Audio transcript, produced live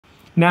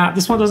Nah,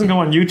 this one doesn't go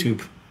on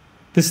YouTube.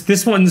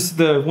 This one's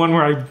the one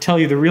where I tell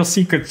you the real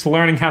secrets to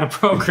learning how to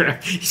program.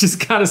 You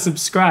just gotta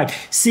subscribe.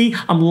 See,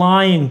 I'm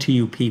lying to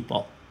you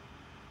people.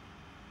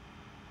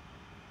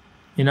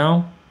 You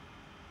know?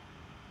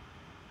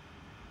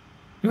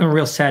 A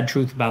real sad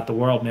truth about the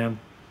world, man.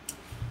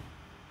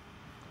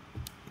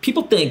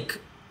 People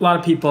think, a lot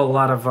of people,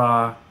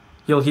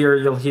 you'll hear,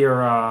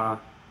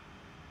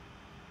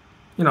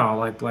 you know,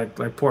 like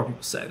poor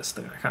people say this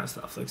thing, that kind of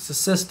stuff. Like, it's the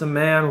system,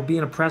 man. We're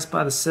being oppressed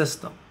by the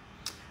system.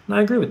 And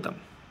I agree with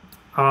them.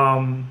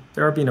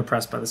 They are being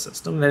oppressed by the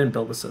system. They didn't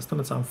build the system.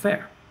 It's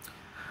unfair.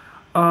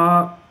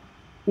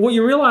 What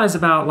you realize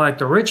about like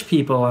the rich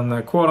people and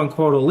the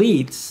quote-unquote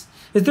elites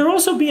is they're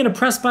also being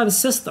oppressed by the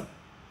system.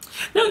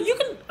 Now, you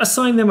can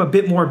assign them a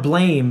bit more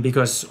blame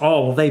because,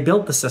 oh, well, they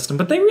built the system,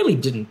 but they really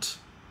didn't,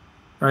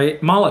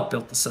 right? Moloch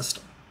built the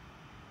system.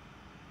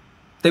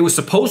 They were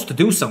supposed to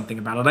do something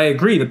about it. I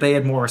agree that they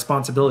had more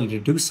responsibility to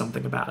do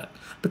something about it.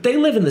 But they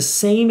live in the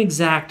same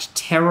exact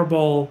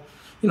terrible,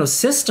 you know,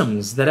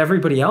 systems that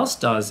everybody else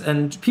does.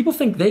 And people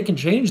think they can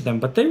change them,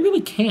 but they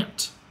really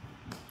can't.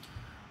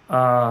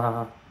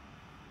 I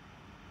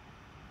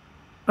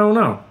don't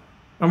know.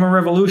 I'm a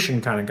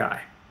revolution kind of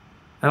guy.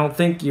 I don't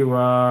think you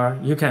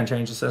can't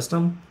change the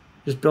system.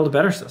 Just build a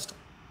better system.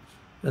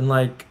 And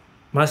like,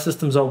 my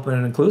system's open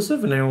and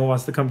inclusive, and anyone who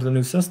wants to come to the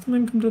new system,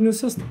 then come to the new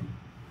system.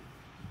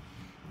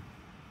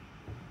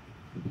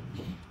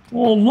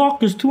 Oh,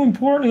 luck is too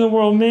important in the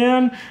world,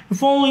 man.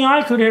 If only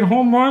I could hit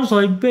home runs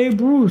like Babe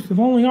Ruth. If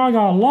only I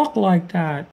got luck like that.